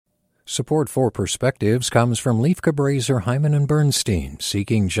Support for Perspectives comes from Leif Cabraser, Hyman and Bernstein,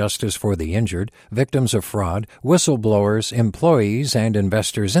 seeking justice for the injured, victims of fraud, whistleblowers, employees, and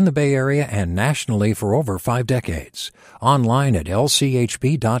investors in the Bay Area and nationally for over 5 decades. Online at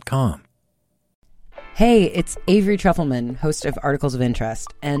lchb.com. Hey, it's Avery Trufelman, host of Articles of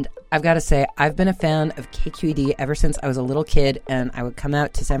Interest, and I've got to say, I've been a fan of KQED ever since I was a little kid, and I would come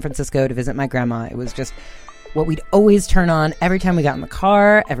out to San Francisco to visit my grandma. It was just what we'd always turn on every time we got in the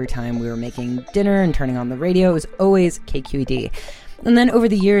car, every time we were making dinner and turning on the radio. It was always KQED. And then over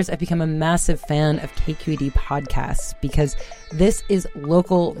the years, I've become a massive fan of KQED podcasts because this is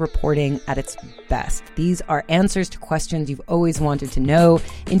local reporting at its best. These are answers to questions you've always wanted to know,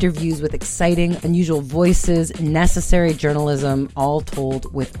 interviews with exciting, unusual voices, necessary journalism, all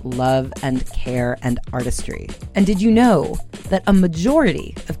told with love and care and artistry. And did you know that a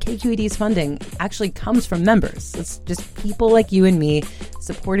majority of KQED's funding actually comes from members? It's just people like you and me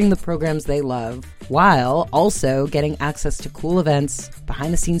supporting the programs they love, while also getting access to cool events,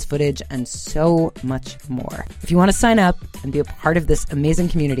 behind-the-scenes footage, and so much more. If you want to sign up and be a part of this amazing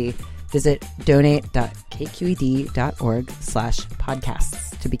community, visit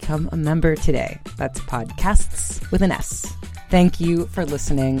donate.kqed.org/podcasts to become a member today. That's podcasts with an S. Thank you for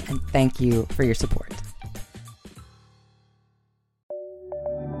listening, and thank you for your support.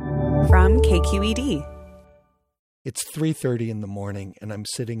 From KQED. It's 3:30 in the morning, and I'm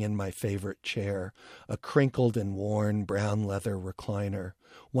sitting in my favorite chair, a crinkled and worn brown leather recliner.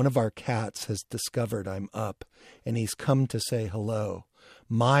 One of our cats has discovered I'm up, and he's come to say hello.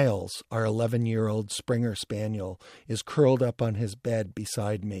 Miles, our 11-year-old Springer Spaniel, is curled up on his bed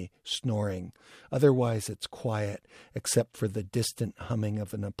beside me, snoring. Otherwise, it's quiet, except for the distant humming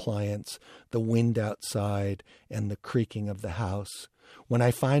of an appliance, the wind outside, and the creaking of the house. When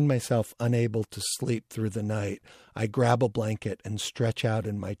I find myself unable to sleep through the night, I grab a blanket and stretch out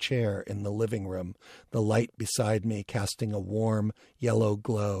in my chair in the living room, the light beside me casting a warm, yellow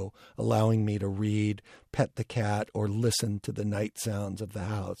glow, allowing me to read, pet the cat, or listen to the night sounds of the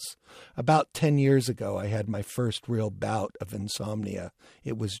house. About 10 years ago, I had my first real bout of insomnia.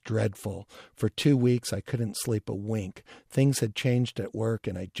 It was dreadful. For 2 weeks, I couldn't sleep a wink. Things had changed at work,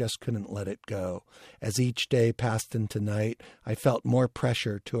 and I just couldn't let it go. As each day passed into night, I felt more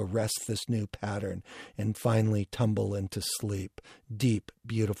pressure to arrest this new pattern and finally tumble into sleep, deep,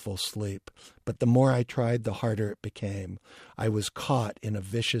 beautiful sleep. But the more I tried, the harder it became. I was caught in a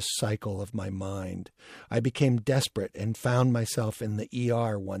vicious cycle of my mind. I became desperate and found myself in the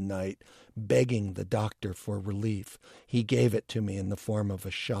ER one night, begging the doctor for relief. He gave it to me in the form of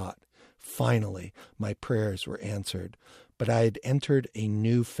a shot. Finally, my prayers were answered. But I had entered a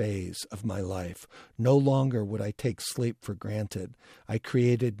new phase of my life. No longer would I take sleep for granted. I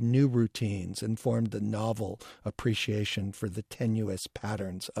created new routines and formed a novel appreciation for the tenuous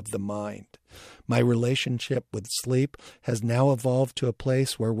patterns of the mind. My relationship with sleep has now evolved to a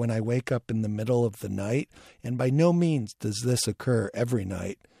place where when I wake up in the middle of the night, and by no means does this occur every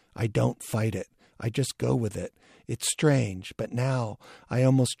night, I don't fight it. I just go with it. It's strange, but now I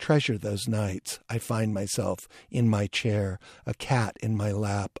almost treasure those nights. I find myself in my chair, a cat in my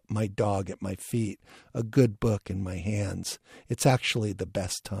lap, my dog at my feet, a good book in my hands. It's actually the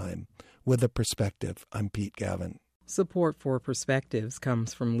best time. With a perspective, I'm Pete Gavin. Support for Perspectives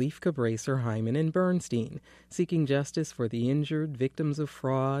comes from Leif Cabraser, Hyman and Bernstein, seeking justice for the injured, victims of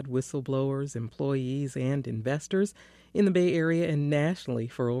fraud, whistleblowers, employees, and investors in the Bay Area and nationally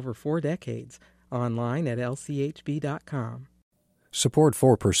for over 4 decades. Online at lchb.com. Support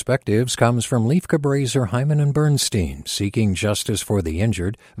for Perspectives comes from Leif Cabraser, Hyman and Bernstein, seeking justice for the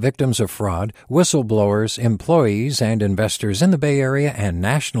injured, victims of fraud, whistleblowers, employees, and investors in the Bay Area and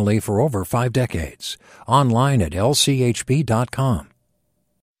nationally for over 5 decades. Online at lchb.com.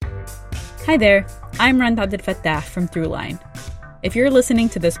 Hi there, I'm Randa Abdel-Fattah from Throughline. If you're listening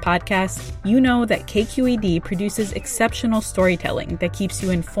to this podcast, you know that KQED produces exceptional storytelling that keeps you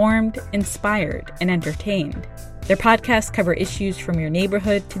informed, inspired, and entertained. Their podcasts cover issues from your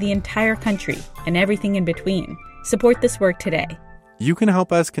neighborhood to the entire country and everything in between. Support this work today. You can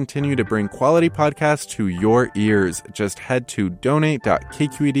help us continue to bring quality podcasts to your ears. Just head to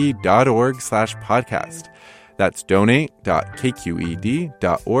donate.kqed.org/podcast. That's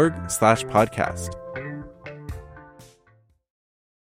donate.kqed.org/podcast.